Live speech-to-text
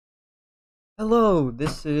Hello,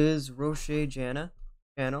 this is Roche Jana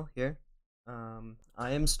channel here.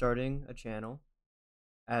 I am starting a channel,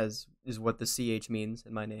 as is what the CH means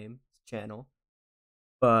in my name, channel.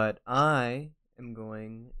 But I am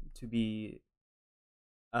going to be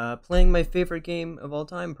playing my favorite game of all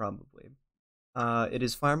time, probably. It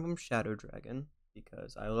is Fire Emblem Shadow Dragon,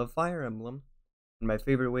 because I love Fire Emblem, and my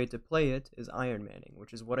favorite way to play it is Ironmaning,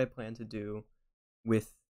 which is what I plan to do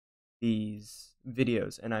with these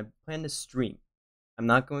videos, and I plan to stream. I'm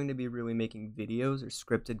not going to be really making videos or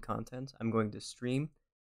scripted content. I'm going to stream.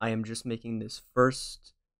 I am just making this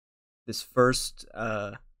first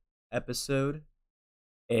episode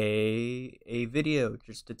a video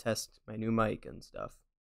just to test my new mic and stuff.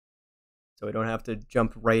 So I don't have to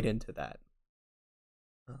jump right into that.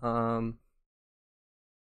 Um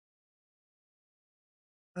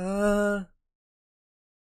uh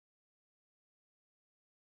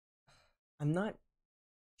I'm not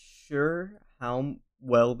sure how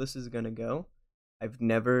well this is gonna go. I've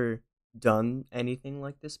never done anything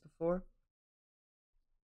like this before.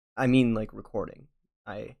 I mean, like recording.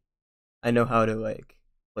 I I know how to like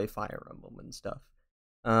play Fire Emblem and stuff.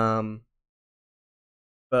 Um,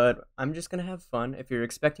 but I'm just gonna have fun. If you're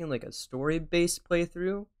expecting like a story-based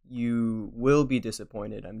playthrough, you will be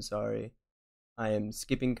disappointed. I'm sorry. I am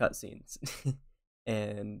skipping cutscenes,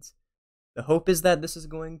 and the hope is that this is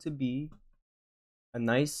going to be a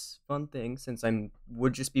nice, fun thing. Since I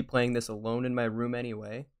would just be playing this alone in my room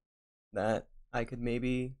anyway, that I could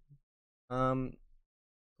maybe um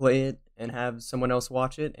play it and have someone else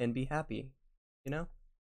watch it and be happy, you know?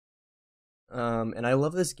 And I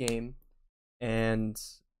love this game, and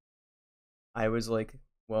I was like,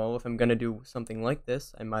 well, if I'm gonna do something like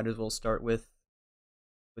this, I might as well start with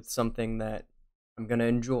something that I'm gonna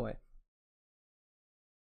enjoy.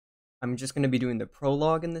 I'm just gonna be doing the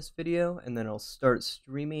prologue in this video, and then I'll start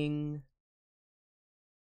streaming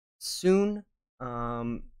soon.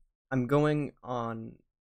 I'm going on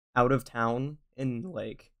out of town in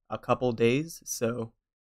like a couple days, so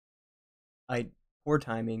I poor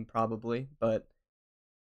timing probably, but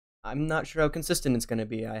I'm not sure how consistent it's gonna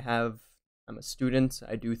be. I'm a student.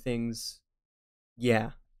 I do things.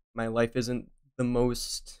 Yeah, my life isn't the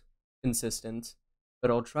most consistent, but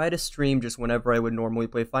I'll try to stream just whenever I would normally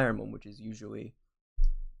play Fire Emblem, which is usually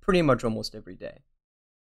pretty much almost every day.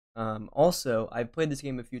 Also, I've played this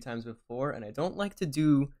game a few times before, and I don't like to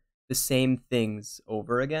do the same things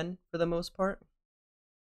over again for the most part.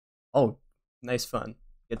 Oh, nice fun.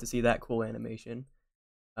 Get to see that cool animation.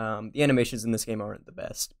 The animations in this game aren't the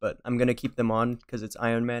best, but I'm gonna keep them on because it's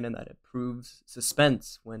Ironman and that improves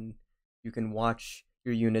suspense when you can watch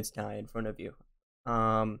your units die in front of you.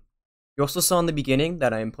 You also saw in the beginning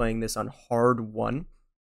that I am playing this on hard 1.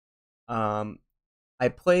 I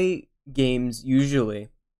play games usually.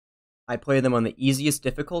 I play them on the easiest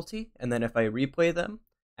difficulty, and then if I replay them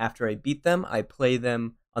after I beat them, I play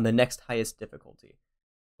them on the next highest difficulty.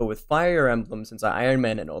 But with Fire Emblem, since I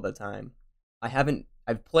Ironman it all the time,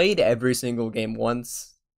 I've played every single game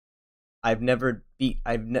once. I haven't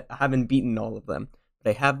beaten all of them, but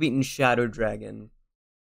I have beaten Shadow Dragon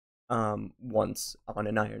once on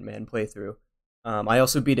an Ironman playthrough. I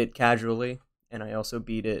also beat it casually, and I also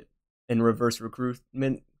beat it in reverse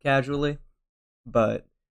recruitment casually. But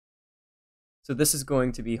so this is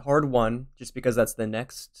going to be hard 1, just because that's the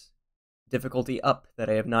next difficulty up that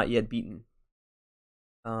I have not yet beaten.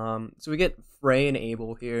 So we get Frey and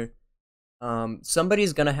Abel here.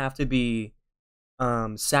 Somebody's gonna have to be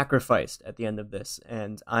sacrificed at the end of this,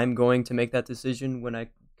 and I'm going to make that decision when I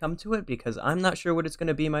come to it because I'm not sure what it's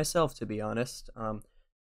gonna be myself, to be honest.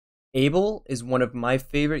 Abel is one of my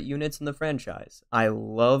favorite units in the franchise. I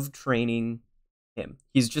love training him.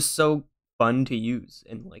 He's just so fun to use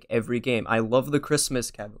in like every game. I love the Christmas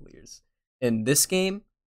Cavaliers. In this game,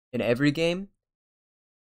 in every game,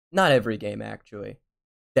 not every game actually.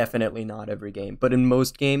 Definitely not every game, but in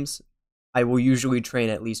most games, I will usually train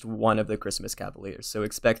at least one of the Christmas Cavaliers. So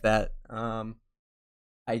expect that.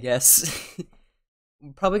 I guess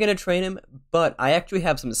I'm probably gonna train him, but I actually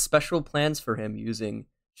have some special plans for him using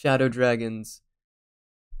Shadow Dragon's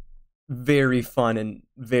very fun and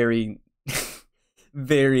very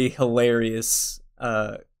very hilarious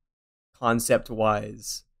concept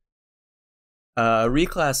wise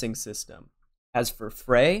reclassing system. As for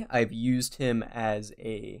Frey, I've used him as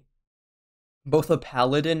both a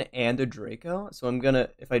paladin and a Draco. So I'm gonna,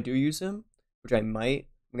 if I do use him, which I might,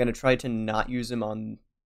 I'm gonna try to not use him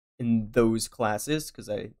in those classes because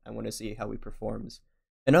I want to see how he performs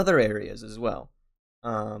in other areas as well.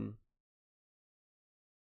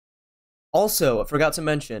 Also, I forgot to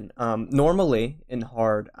mention, normally in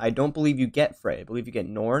hard, I don't believe you get Frey. I believe you get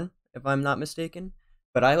Norn, if I'm not mistaken.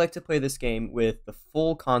 But I like to play this game with the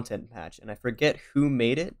full content patch, and I forget who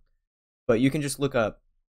made it, but you can just look up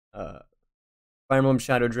uh, Fire Emblem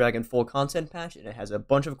Shadow Dragon full content patch, and it has a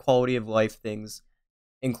bunch of quality of life things,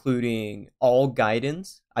 including all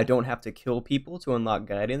guidance. I don't have to kill people to unlock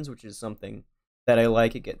guidance, which is something that I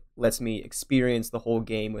like. Lets me experience the whole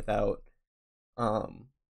game without um,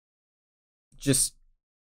 just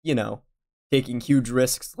you know, taking huge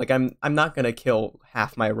risks. Like I'm not gonna kill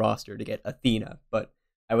half my roster to get Athena, but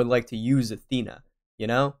I would like to use Athena, you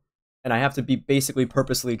know? And I have to be basically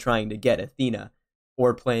purposely trying to get Athena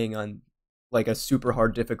or playing on like a super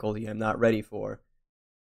hard difficulty I'm not ready for.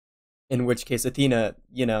 In which case Athena,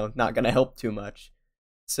 not gonna help too much.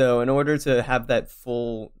 So in order to have that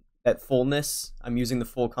fullness, I'm using the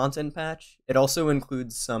full content patch. It also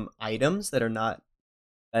includes some items that are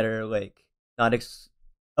like not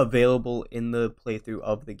available in the playthrough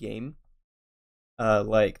of the game,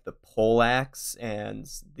 like the poleaxe and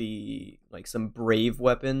the like some brave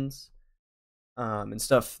weapons, and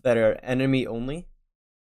stuff that are enemy only.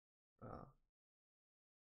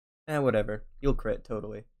 Whatever. You'll crit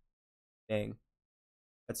totally. Dang,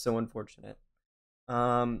 that's so unfortunate.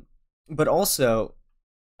 Um, but also,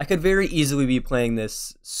 I could very easily be playing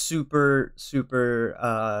this super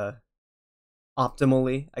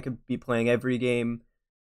optimally. I could be playing every game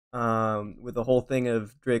with the whole thing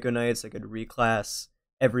of Draco Knights. I could reclass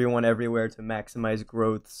everyone everywhere to maximize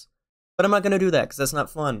growths, but I'm not gonna do that because that's not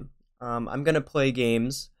fun. I'm gonna play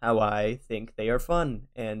games how I think they are fun,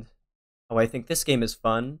 and how I think this game is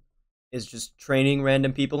fun is just training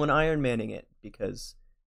random people and Ironmanning it because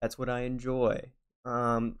that's what I enjoy.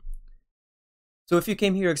 Um, so if you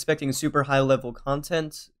came here expecting super high level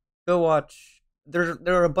content, go watch. There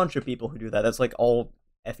are a bunch of people who do that. That's like all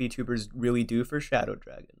FE tubers really do for Shadow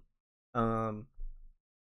Dragon. Um,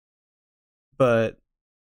 but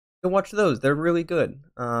go watch those. They're really good.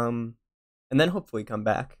 And then hopefully come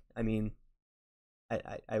back. I mean,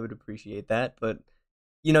 I would appreciate that, but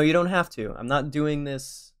you don't have to. I'm not doing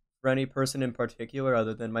this for any person in particular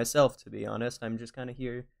other than myself, to be honest. I'm just kind of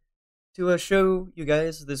here to show you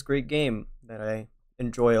guys this great game that I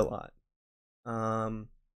enjoy a lot. Um,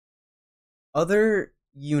 Other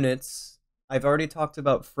units, I've already talked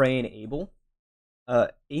about Frey and Abel.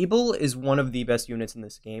 Abel is one of the best units in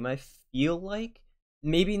this game, I feel like.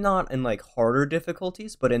 Maybe not in like harder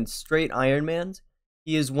difficulties, but in straight Ironmans,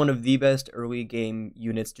 he is one of the best early game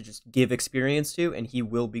units to just give experience to, and he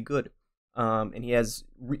will be good. And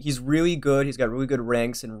he's really good. He's got really good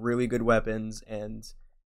ranks and really good weapons, and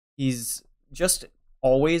he's just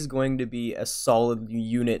always going to be a solid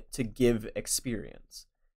unit to give experience.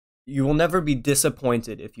 You will never be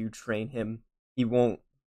disappointed if you train him. He won't.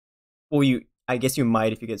 Well, I guess you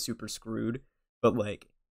might if you get super screwed, but like,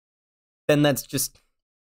 then that's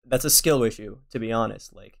a skill issue. To be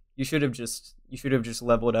honest, like you should have just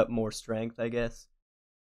leveled up more strength. I guess.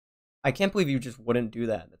 I can't believe you just wouldn't do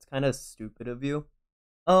that. That's kind of stupid of you.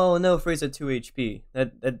 Oh no, Frey's at 2 HP.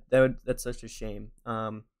 That's such a shame.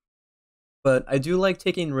 But I do like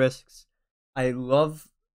taking risks. I love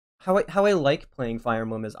how I like playing Fire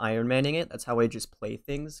Emblem is Ironmanning it. That's how I just play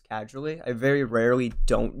things casually. I very rarely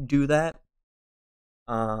don't do that.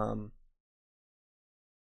 Um,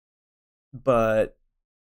 but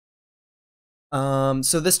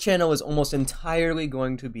so this channel is almost entirely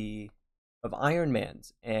going to be of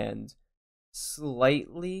Ironmans and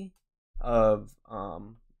slightly of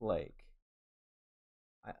like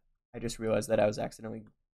I I just realized that I was accidentally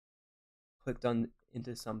clicked on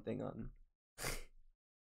into something on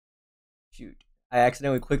shoot. I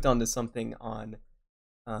accidentally clicked onto something on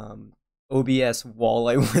um OBS while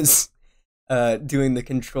I was doing the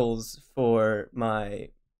controls for my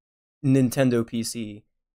Nintendo PC.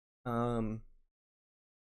 Um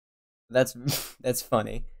that's that's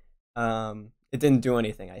funny. It didn't do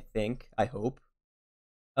anything, I think. I hope.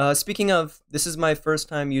 Speaking of, this is my first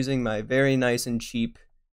time using my very nice and cheap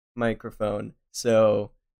microphone.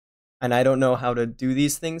 So, and I don't know how to do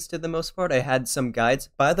these things to the most part. I had some guides.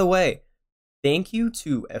 By the way, thank you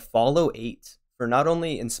to a follow 8 for not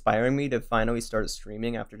only inspiring me to finally start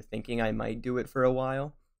streaming after thinking I might do it for a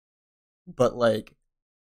while, but like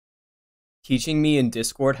teaching me in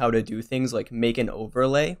Discord how to do things like make an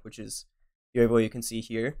overlay, which is the overlay you can see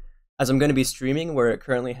here. As I'm going to be streaming, where it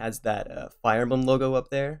currently has that Fire Emblem logo up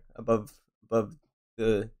there above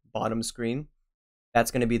the bottom screen, that's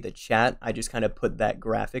going to be the chat. I just kind of put that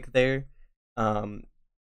graphic there because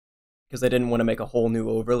I didn't want to make a whole new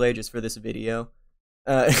overlay just for this video.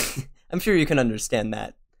 I'm sure you can understand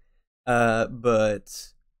that.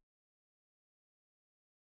 But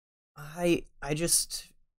I just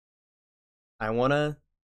I wanna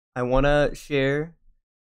I want to share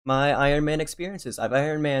my Ironman experiences. I've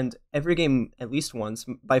Ironmanned every game at least once.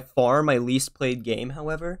 By far, my least played game,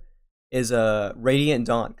 however, is Radiant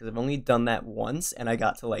Dawn, because I've only done that once, and I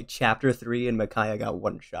got to like chapter 3, and Micaiah got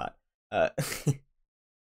one shot. Uh,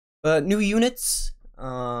 but new units,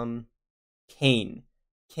 Kane.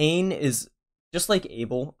 Kane is just like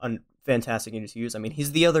Abel, a fantastic unit to use. I mean,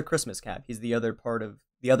 he's the other Christmas cap. He's the other part of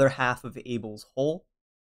the other half of Abel's whole.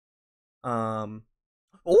 Um,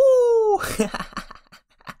 oh,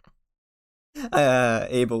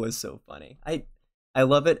 Abel is so funny. I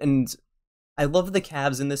love it, and I love the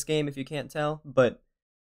calves in this game. If you can't tell, but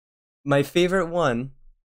my favorite one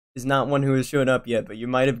is not one who has shown up yet, but you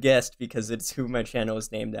might have guessed because it's who my channel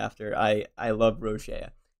is named after. I love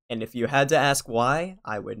Roshea. And if you had to ask why,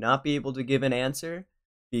 I would not be able to give an answer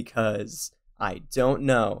because I don't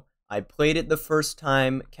know. I played it the first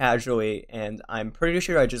time casually, and I'm pretty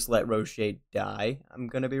sure I just let Roche die. I'm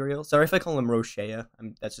gonna be real. Sorry if I call him Roshea.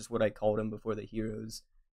 That's just what I called him before the heroes.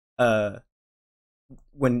 Uh,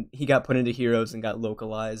 when he got put into heroes and got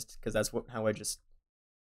localized, because how I just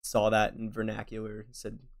saw that in vernacular.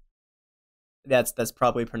 Said that's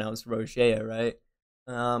probably pronounced Roshea, right?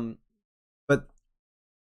 But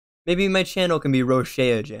maybe my channel can be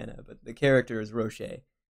Roshea Jana, but the character is Roche.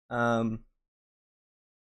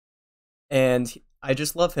 And I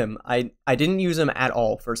just love him. I didn't use him at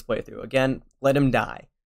all first playthrough. Again, let him die.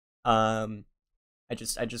 I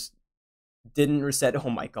just didn't reset. Oh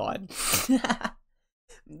my god.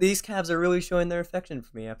 These calves are really showing their affection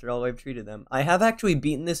for me after all I've treated them. I have actually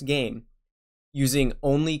beaten this game using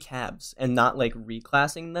only calves and not like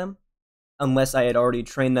reclassing them unless I had already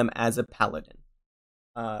trained them as a paladin.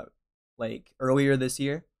 Like earlier this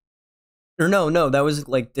year. Or no, that was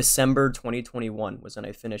like December 2021 was when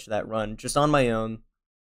I finished that run just on my own.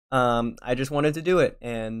 I just wanted to do it,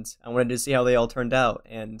 and I wanted to see how they all turned out.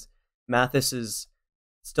 And Mathis is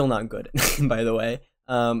still not good, by the way.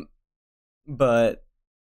 But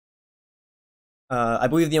I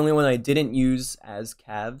believe the only one I didn't use as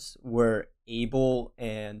calves were Abel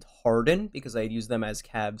and Harden because I had used them as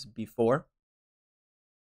calves before.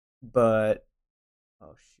 But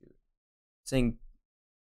oh shoot, saying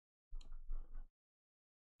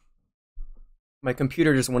my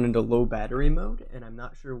computer just went into low battery mode, and I'm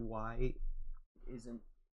not sure why it isn't.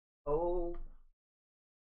 Oh,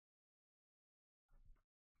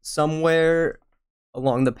 somewhere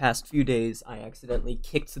along the past few days, I accidentally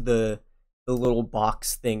kicked the little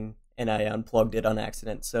box thing, and I unplugged it on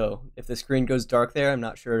accident. So if the screen goes dark there, I'm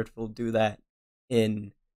not sure if it'll do that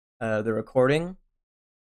in the recording.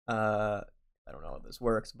 I don't know how this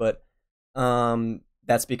works, but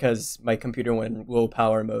that's because my computer went in low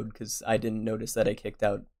power mode because I didn't notice that I kicked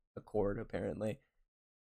out a cord apparently.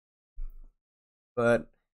 But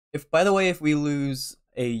if, by the way, if we lose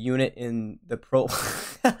a unit in the pro,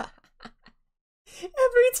 every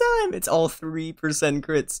time it's all 3%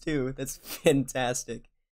 crits too. That's fantastic.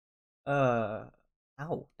 Ow,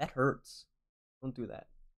 that hurts. Don't do that.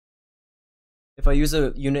 If I use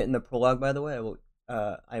a unit in the prologue, by the way,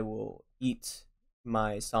 I will eat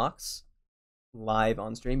my socks live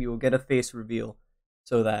on stream. You will get a face reveal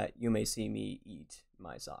so that you may see me eat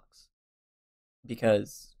my socks.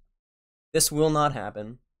 Because this will not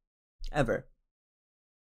happen ever.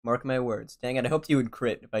 Mark my words. Dang it, I hoped you would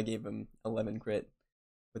crit if I gave him 11 crit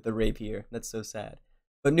with the rapier. That's so sad.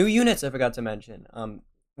 But new units I forgot to mention.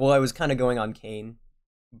 Well, I was kind of going on Kane,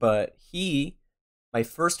 but my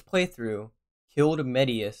first playthrough, killed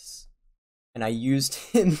Medius, and I used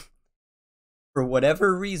him for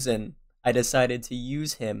whatever reason. I decided to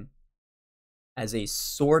use him as a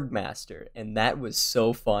swordmaster, and that was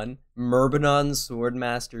so fun. Myrmidon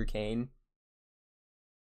Swordmaster Kane.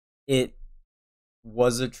 It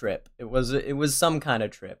was a trip. It was some kind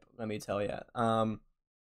of trip, let me tell you.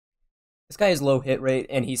 This guy has low hit rate,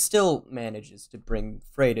 and he still manages to bring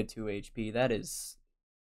Frey to 2 HP. That is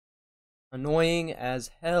annoying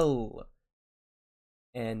as hell.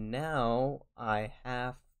 And now I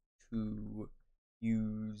have to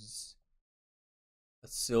use a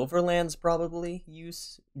Silverlands probably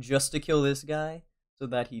use just to kill this guy so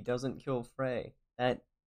that he doesn't kill Frey. That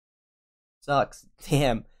sucks.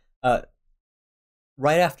 Damn.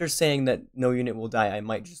 Right after saying that no unit will die, I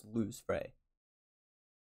might just lose Frey.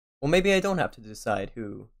 Well, maybe I don't have to decide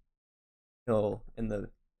who kill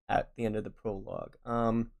at the end of the prologue.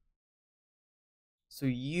 So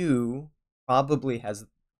you probably have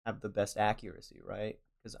the best accuracy, right?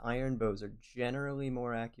 Because iron bows are generally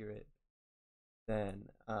more accurate than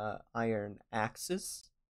iron axes.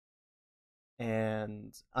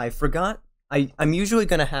 And I forgot. I'm usually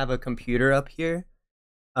gonna have a computer up here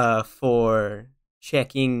for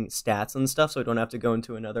checking stats and stuff, so I don't have to go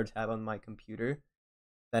into another tab on my computer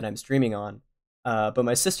that I'm streaming on. But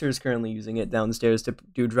my sister is currently using it downstairs to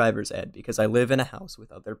do driver's ed because I live in a house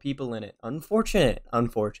with other people in it. Unfortunate,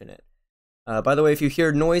 unfortunate. By the way, if you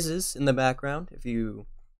hear noises in the background, if you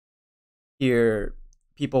hear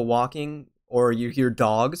people walking or you hear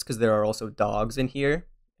dogs, because there are also dogs in here,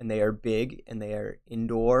 and they are big and they are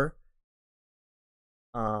indoor,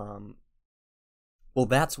 well,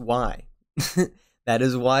 that's why. That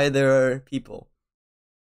is why there are people.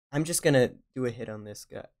 I'm just gonna do a hit on this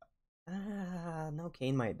guy. No,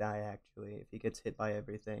 Kane might die actually if he gets hit by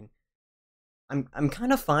everything. I'm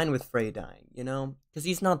kind of fine with Frey dying, you know, because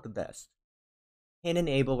he's not the best. Kane and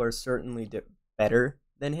Abel are certainly better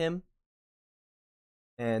than him.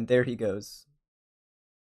 And there he goes.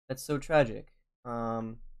 That's so tragic.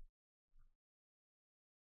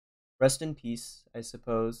 Rest in peace, I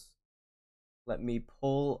suppose. Let me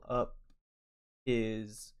pull up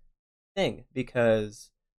his thing,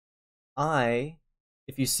 because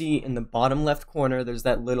if you see in the bottom left corner, there's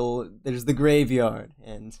the graveyard,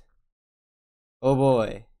 and oh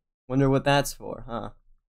boy, wonder what that's for, huh?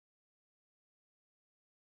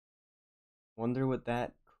 Wonder what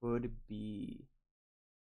that could be.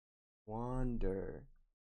 Wonder.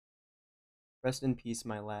 Rest in peace,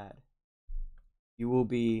 my lad. You will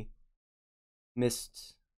be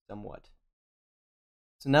missed somewhat.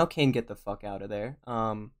 So now Kane, get the fuck out of there.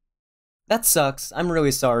 That sucks. I'm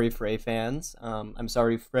really sorry, Frey fans. I'm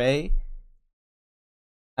sorry, Frey.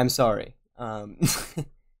 I'm sorry.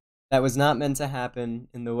 That was not meant to happen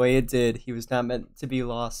in the way it did. He was not meant to be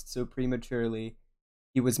lost so prematurely.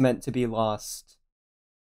 He was meant to be lost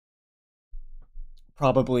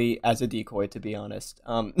probably as a decoy, to be honest.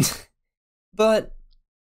 But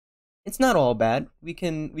it's not all bad. We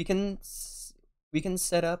can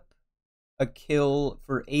set up a kill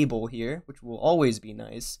for Abel here, which will always be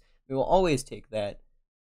nice. We will always take that.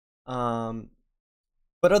 But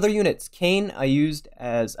other units, Kane, I've used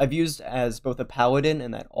as both a paladin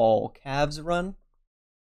and that all calves run.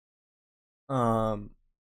 Oh,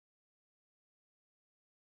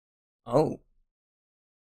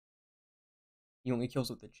 he only kills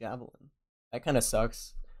with the javelin. That kind of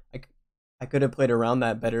sucks. I could have played around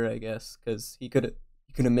that better, I guess, because he could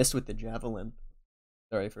have missed with the javelin.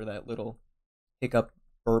 Sorry for that little hiccup,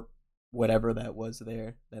 burp, whatever that was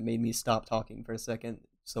there. That made me stop talking for a second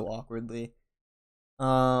so awkwardly.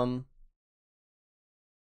 But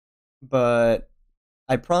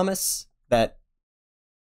I promise that.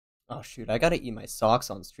 Oh shoot! I gotta eat my socks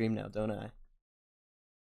on stream now, don't I?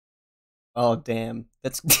 Oh damn!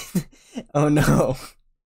 That's. Oh no!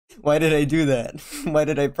 Why did I do that? Why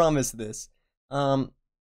did I promise this?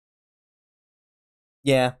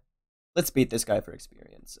 Yeah, let's beat this guy for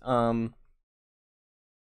experience.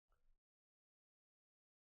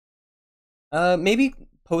 Maybe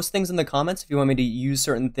post things in the comments if you want me to use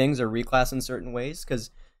certain things or reclass in certain ways,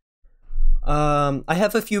 because I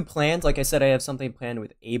have a few plans. Like I said, I have something planned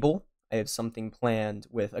with Abel. I have something planned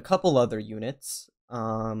with a couple other units.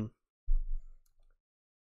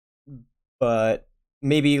 But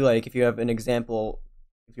maybe, like, if you have an example,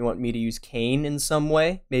 if you want me to use Kane in some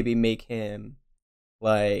way, maybe make him,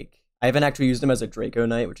 like, I haven't actually used him as a Draco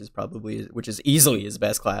Knight, which is easily his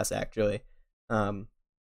best class, actually.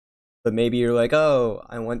 But maybe you're like, oh,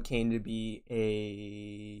 I want Kane to be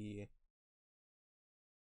a...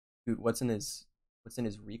 Dude, what's in his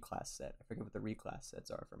reclass set? I forget what the reclass sets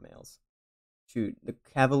are for males. Shoot, the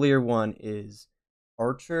Cavalier one is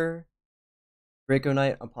Archer, Draco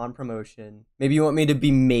Knight upon promotion. Maybe you want me to be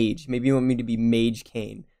Mage. Maybe you want me to be Mage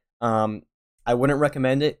Kane. I wouldn't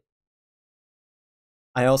recommend it.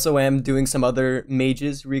 I also am doing some other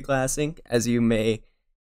mages reclassing, as you may.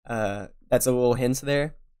 That's a little hint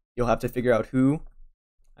there. You'll have to figure out who.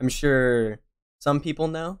 I'm sure some people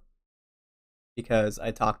know, because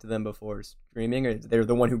I talked to them before streaming, or they're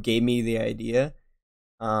the one who gave me the idea.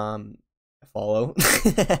 Follow.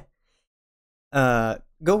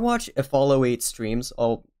 Go watch Follow 8 streams.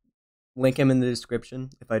 I'll link him in the description.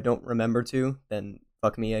 If I don't remember to, then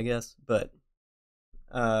fuck me, I guess. But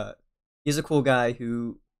he's a cool guy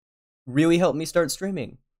who really helped me start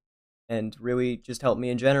streaming, and really just helped me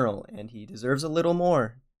in general, and he deserves a little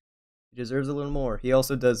more. He deserves a little more. He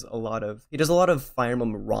also does a lot of Fire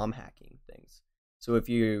Emblem ROM hacking things. So if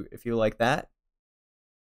you like that,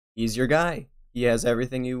 he's your guy. He has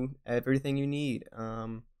everything you need.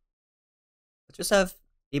 Let's just have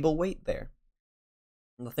Abel wait there.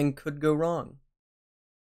 Nothing could go wrong.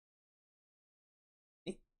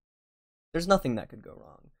 There's nothing that could go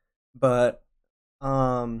wrong. But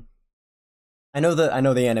I know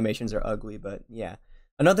the animations are ugly, but yeah.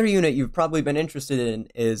 Another unit you've probably been interested in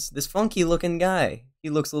is this funky looking guy.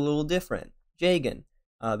 He looks a little different. Jagan.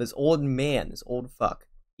 This old man, this old fuck.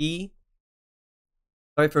 He.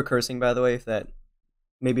 Sorry for cursing, by the way, if that.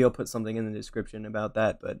 Maybe I'll put something in the description about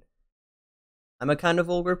that, but I'm a kind of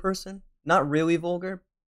vulgar person. Not really vulgar,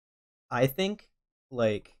 I think.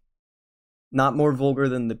 Like, not more vulgar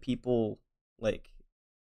than the people, like,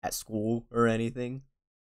 at school or anything.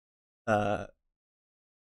 Uh,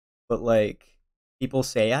 but, like, people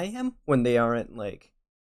say I am when they aren't, like,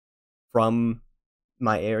 from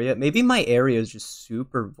my area. Maybe my area is just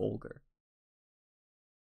super vulgar.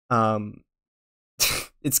 Um,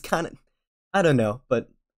 it's kind of, I don't know, but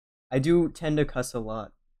I do tend to cuss a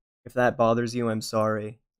lot. If that bothers you, I'm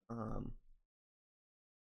sorry.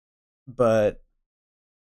 But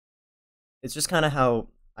it's just kind of how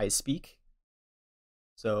I speak.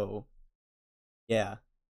 So yeah.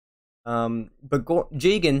 But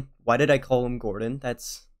Jagan, why did I call him Gordon?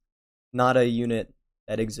 That's not a unit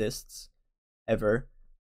that exists ever.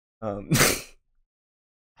 Um,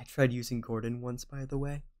 I tried using Gordon once, by the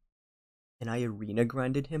way, and I arena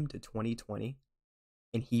grinded him to 2020,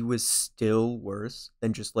 and he was still worse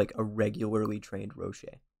than just like a regularly trained Roche.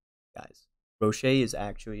 Guys, Roche is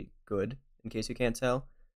actually good, in case you can't tell.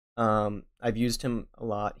 I've used him a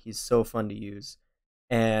lot. He's so fun to use,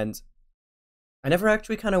 and I never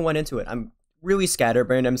actually kind of went into it. I'm really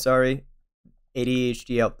scatterbrained. I'm sorry.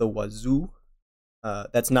 ADHD out the wazoo.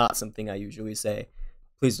 That's not something I usually say.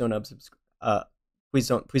 Please don't unsubscribe.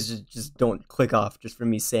 Please just don't click off just for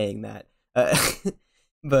me saying that.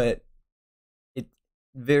 But it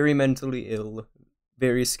very mentally ill,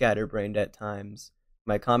 very scatterbrained at times.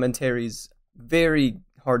 My commentary's very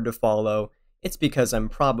hard to follow. It's because I'm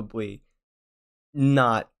probably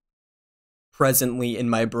not presently in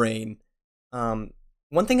my brain.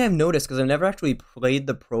 One thing I've noticed, because I've never actually played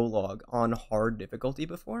the Prologue on hard difficulty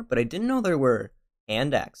before, but I didn't know there were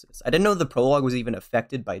hand axes. I didn't know the Prologue was even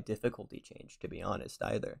affected by difficulty change, to be honest,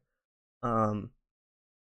 either. Um,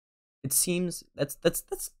 it seems that's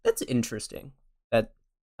interesting. That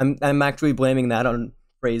I'm actually blaming that on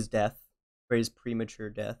Frey's death, Frey's premature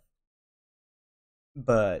death.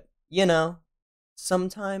 But you know,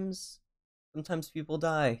 sometimes sometimes people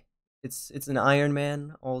die. It's an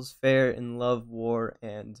Ironman. All's fair in love, war,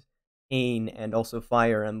 and pain, and also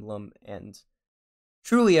Fire Emblem, and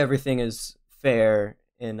truly everything is fair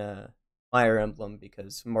in a Fire Emblem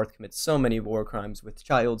because Marth commits so many war crimes with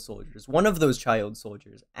child soldiers. One of those child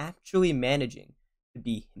soldiers actually managing to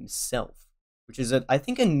be himself, which is I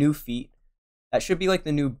think a new feat. That should be like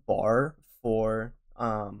the new bar for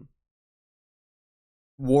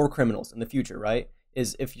war criminals in the future, right?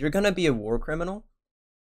 Is if you're gonna be a war criminal,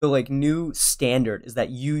 the like new standard is that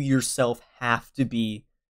you yourself have to be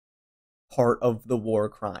part of the war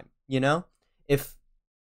crime. You know, if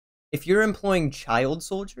if you're employing child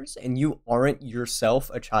soldiers and you aren't yourself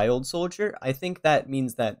a child soldier, I think that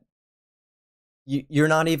means that you're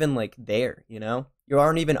not even like there. You know, you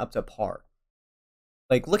aren't even up to par.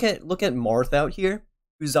 Like look at Marth out here,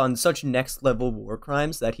 who's on such next level war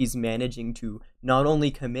crimes that he's managing to not only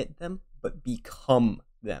commit them but become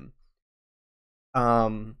them.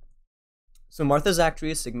 Um, so Martha's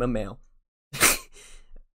actually a Sigma male.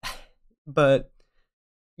 But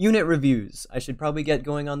unit reviews, I should probably get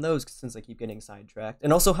going on those since I keep getting sidetracked.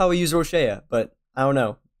 And also how I use Roshea, but I don't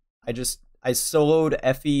know. I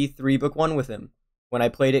soloed FE 3 Book 1 with him when I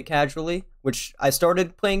played it casually, which I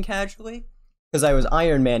started playing casually because I was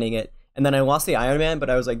Iron Manning it, and then I lost the Iron Man, but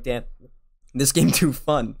I was like, damn, this game too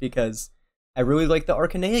fun because I really like the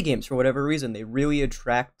Arcanea games for whatever reason. They really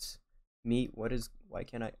attract me. Why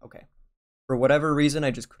can't I? Okay. For whatever reason,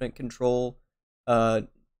 I just couldn't control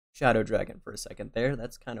Shadow Dragon for a second there.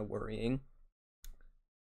 That's kind of worrying.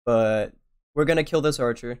 But we're gonna kill this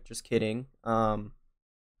archer. Just kidding. I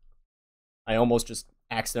almost just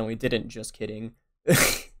accidentally didn't. Just kidding.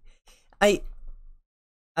 I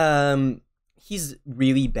he's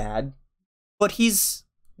really bad, but he's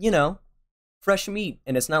fresh meat,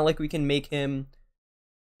 and it's not like we can make him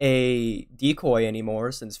a decoy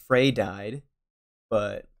anymore since Frey died.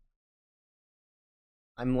 But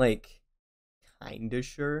I'm like kinda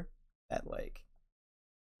sure that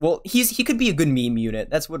well, he could be a good meme unit.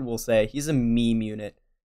 That's what we'll say. He's a meme unit.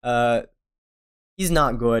 Uh, he's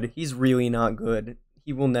not good. He's really not good.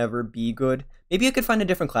 He will never be good. Maybe I could find a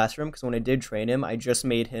different class for him because when I did train him, I just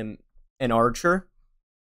made him an archer.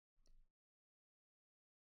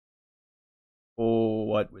 Oh,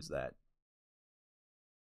 what was that?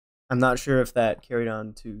 I'm not sure if that carried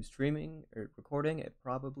on to streaming or recording. It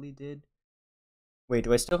probably did. Wait,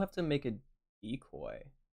 do I still have to make a decoy?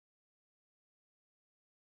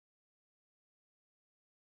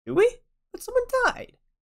 Do we? But someone died.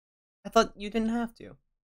 I thought you didn't have to.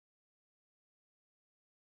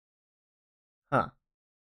 Huh.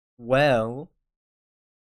 Well,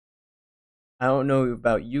 I don't know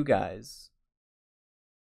about you guys,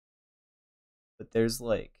 but there's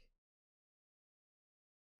like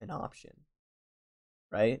an option,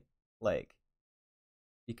 right? Like,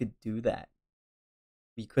 you could do that.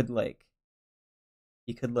 We could like,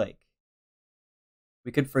 you could like,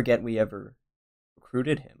 we could forget we ever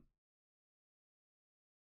recruited him.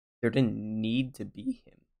 There didn't need to be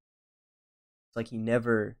him. It's like he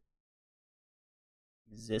never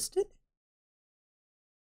existed?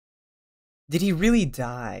 Did he really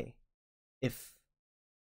die if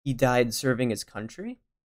he died serving his country?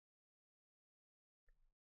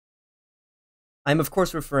 I'm of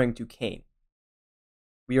course referring to Cain.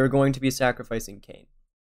 We are going to be sacrificing Cain.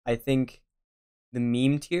 I think the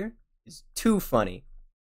meme tier is too funny.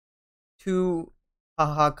 Too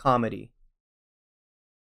haha comedy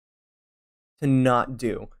to not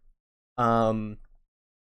do.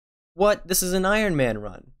 What? This is an Ironman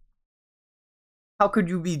run. How could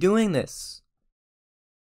you be doing this?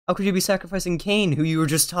 How could you be sacrificing Cain, who you were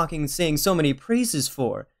just saying so many praises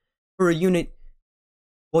for a unit?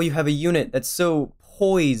 Well, you have a unit that's so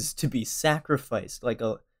poised to be sacrificed, like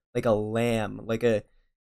a lamb, like an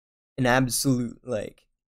absolute like.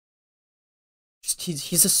 Just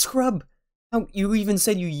he's a scrub. How you even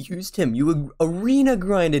said you used him? You arena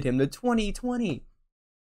grinded him to 2020,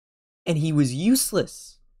 and he was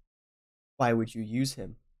useless. Why would you use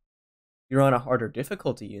him? You're on a harder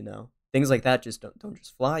difficulty, you know. Things like that just don't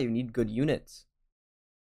just fly. You need good units.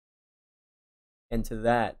 And to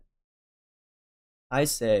that, I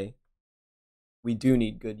say we do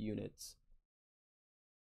need good units.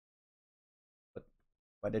 But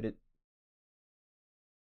why did it?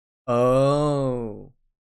 Oh.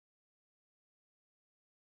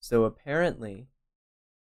 So apparently,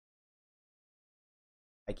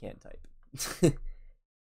 I can't type.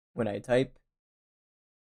 When I type,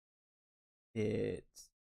 it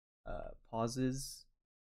pauses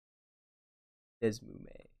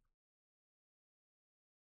Desmume.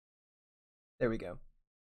 There we go.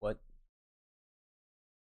 What?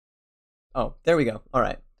 Oh, there we go. All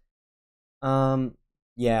right.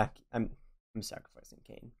 Yeah, I'm sacrificing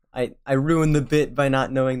Cain. I ruined the bit by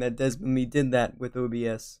not knowing that Desmume did that with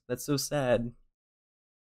OBS. That's so sad.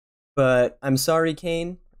 But I'm sorry,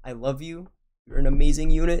 Cain. I love you. You're an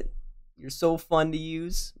amazing unit. You're so fun to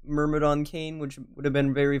use. Myrmidon Cain, which would have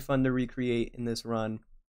been very fun to recreate in this run.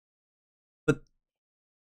 But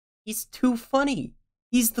he's too funny.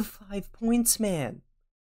 He's the 5 points man.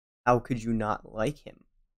 How could you not like him?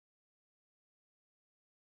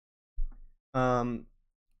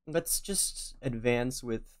 Let's just advance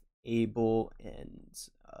with Abel and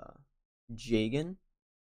Jagan.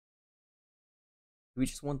 We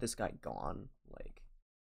just want this guy gone. Like,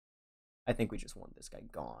 I think we just want this guy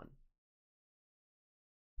gone.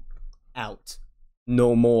 Out.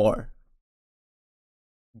 No more.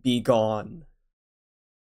 Be gone.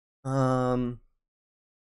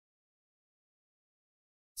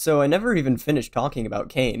 So I never even finished talking about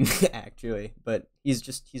Cain, actually, but he's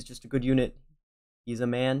just a good unit. He's a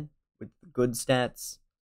man with good stats.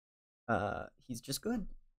 He's just good.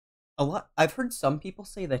 I've heard some people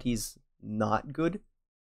say that he's not good,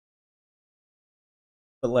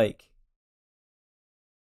 but like,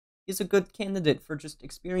 he's a good candidate for just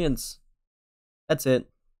experience. That's it.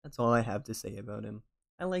 That's all I have to say about him.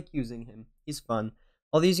 I like using him. He's fun.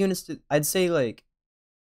 All these units, I'd say like,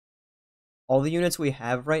 all the units we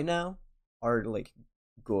have right now are like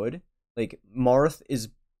good. Like Marth is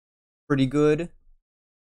pretty good.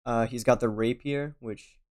 He's got the rapier,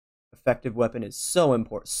 which effective weapon is so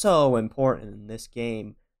important in this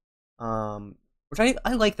game. Which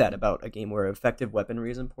I like that about a game where effective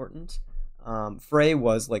weaponry is important. Frey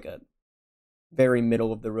was like a very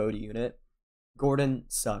middle of the road unit. Gordon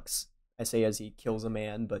sucks. I say as he kills a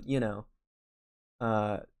man, but you know,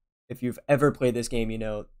 if you've ever played this game, you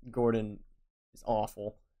know Gordon is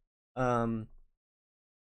awful. But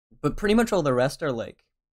pretty much all the rest are like,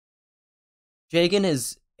 Jagan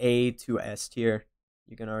is A to S tier,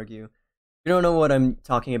 you can argue. If you don't know what I'm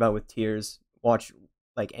talking about with tiers, watch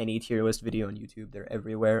like any tier list video on YouTube. They're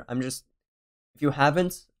everywhere. If you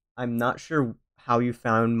haven't, I'm not sure how you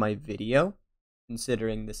found my video,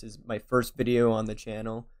 considering this is my first video on the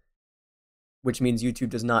channel, which means YouTube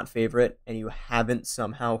does not favorite, and you haven't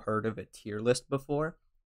somehow heard of a tier list before.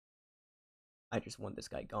 I just want this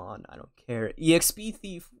guy gone. I don't care. EXP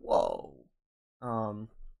Thief, whoa.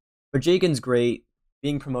 But Jagan's great.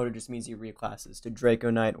 Being promoted just means he reclasses to Draco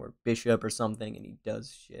Knight or Bishop or something, and he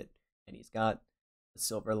does shit. And he's got the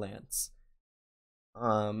silver lance.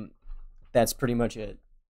 That's pretty much it.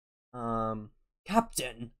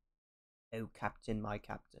 Captain. Oh, Captain, my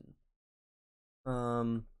Captain.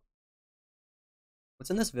 What's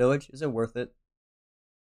in this village? Is it worth it?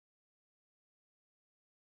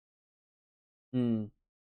 I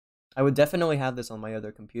would definitely have this on my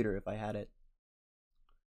other computer if I had it.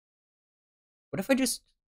 What if I just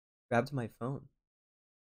grabbed my phone?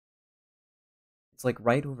 It's like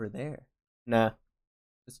right over there. Nah,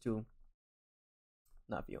 it's too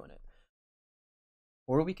not viewing it.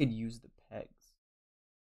 Or we could use the pegs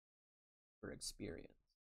for experience.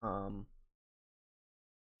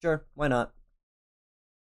 Sure, why not?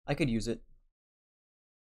 I could use it.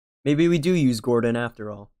 Maybe we do use Gordon after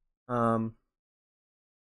all. I'm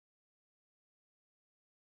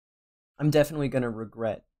definitely gonna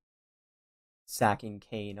regret sacking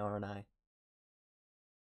Kane, aren't I?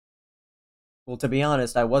 Well, to be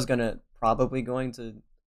honest, I was probably going to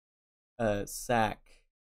sack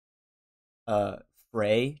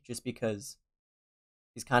Frey just because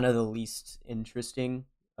he's kind of the least interesting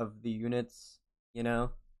of the units, you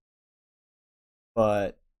know?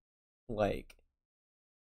 But like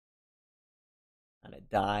kind of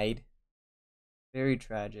died. Very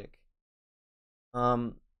tragic.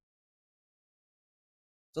 So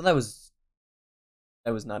that was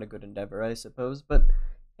not a good endeavor, I suppose, but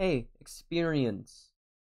hey, experience.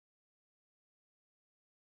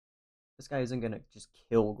 This guy isn't gonna just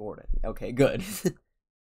kill Gordon. Okay, good.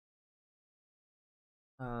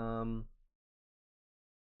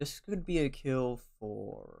 This could be a kill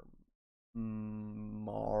for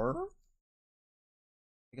Marv.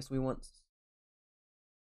 I guess we want.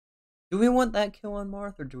 Do we want that kill on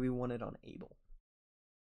Marth, or do we want it on Abel?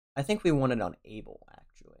 I think we want it on Abel,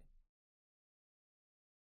 actually.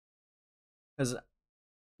 Because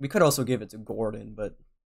we could also give it to Gordon, but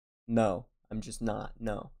no, I'm just not.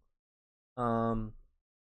 No.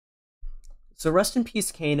 So rest in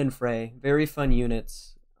peace, Kane and Frey. Very fun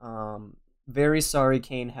units. Very sorry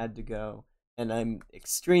Kane had to go, and I'm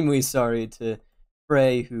extremely sorry to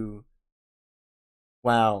Frey, who,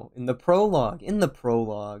 wow, in the prologue.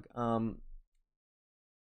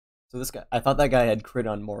 So this guy, I thought that guy had crit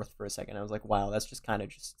on Morth for a second. I was like, wow, that's just kind of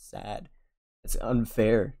just sad. It's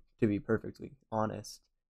unfair, to be perfectly honest.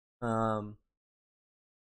 But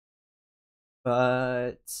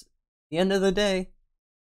at the end of the day,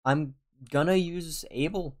 I'm gonna use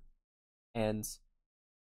Abel, and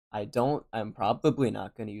I'm probably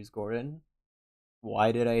not gonna use Gordon.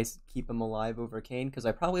 Why did I keep him alive over Kane? Because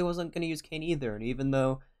I probably wasn't gonna use Kane either, and even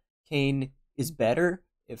though Kane is better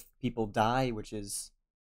if people die, which is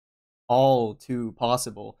all too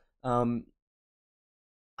possible,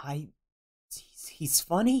 he's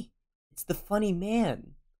funny. It's the funny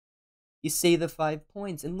man. You say the 5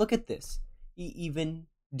 points, and look at this. He even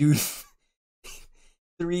do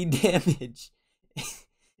 3 damage.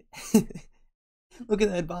 Look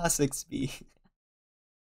at that boss XP.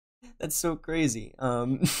 That's so crazy.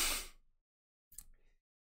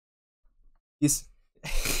 He's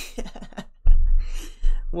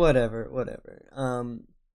whatever.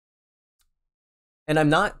 And I'm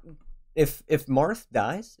not, if Marth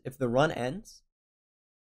dies, if the run ends,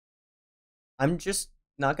 I'm just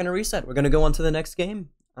not gonna reset. We're gonna go on to the next game.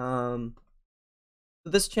 So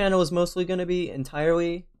this channel is mostly gonna be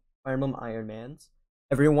entirely Fire Emblem Ironmans.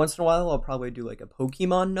 Every once in a while, I'll probably do like a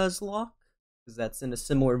Pokemon Nuzlocke, because that's in a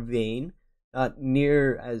similar vein. Not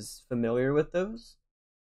near as familiar with those.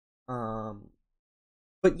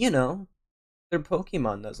 But you know, they're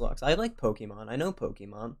Pokemon Nuzlocks. I like Pokemon. I know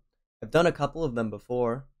Pokemon. I've done a couple of them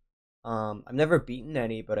before. I've never beaten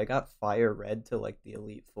any, but I got Fire Red to like the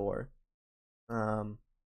Elite Four.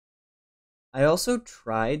 I also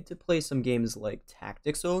tried to play some games like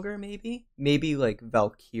Tactics Ogre, maybe like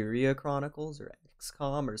Valkyria Chronicles or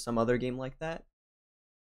XCOM or some other game like that.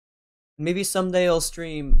 Maybe someday I'll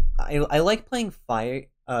stream. I like playing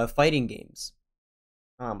fighting games.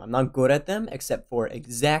 I'm not good at them except for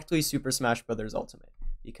exactly Super Smash Bros. Ultimate,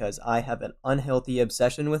 because I have an unhealthy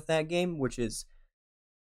obsession with that game, which is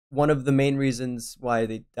one of the main reasons why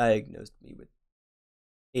they diagnosed me with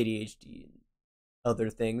ADHD and other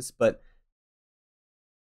things, but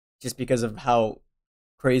just because of how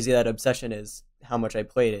crazy that obsession is, how much I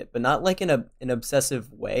played it, but not like in an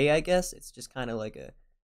obsessive way, I guess. It's just kind of like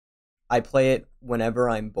I play it whenever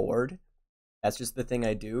I'm bored. That's just the thing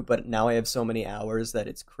I do, but now I have so many hours that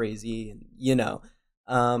it's crazy, and you know,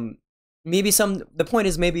 the point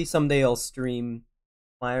is maybe someday I'll stream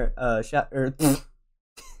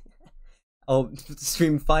I'll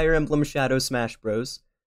stream Fire Emblem Shadow Smash Bros.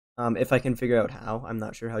 If I can figure out how. I'm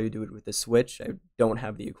not sure how you do it with the Switch. I don't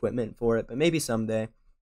have the equipment for it, but maybe someday.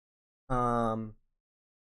 Um,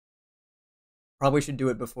 Probably should do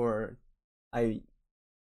it before I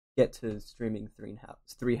get to streaming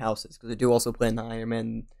Three Houses, because I do also play in the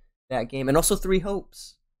Ironman that game, and also Three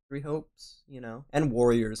Hopes, and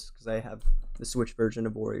Warriors, because I have the Switch version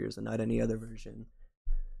of Warriors and not any other version.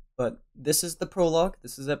 But this is the prologue.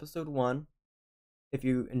 This is episode 1. If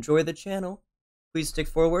you enjoy the channel, please stick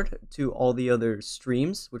forward to all the other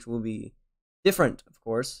streams, which will be different, of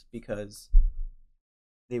course, because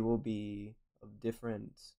they will be of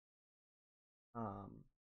different.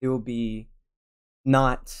 They will be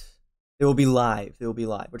not. They will be live. They will be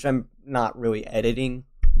live, which I'm not really editing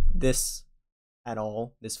this at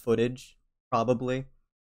all. This footage, probably,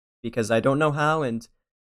 because I don't know how, and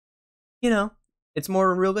it's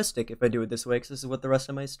more realistic if I do it this way, because this is what the rest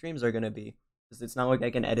of my streams are gonna be. Because it's not like I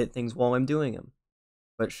can edit things while I'm doing them.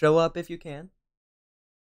 But show up if you can.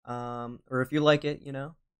 Or if you like it,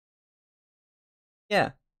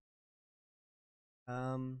 Yeah.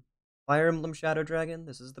 Fire Emblem Shadow Dragon,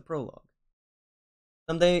 this is the prologue.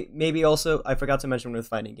 Someday, maybe also, I forgot to mention with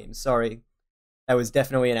fighting games. Sorry, that was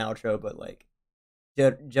definitely an outro, but like,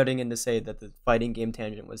 jutting in to say that the fighting game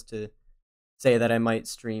tangent was to say that I might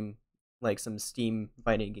stream like some Steam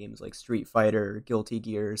fighting games like Street Fighter, or Guilty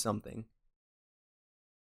Gear, or something.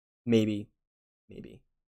 Maybe.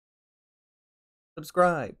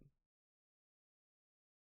 Subscribe.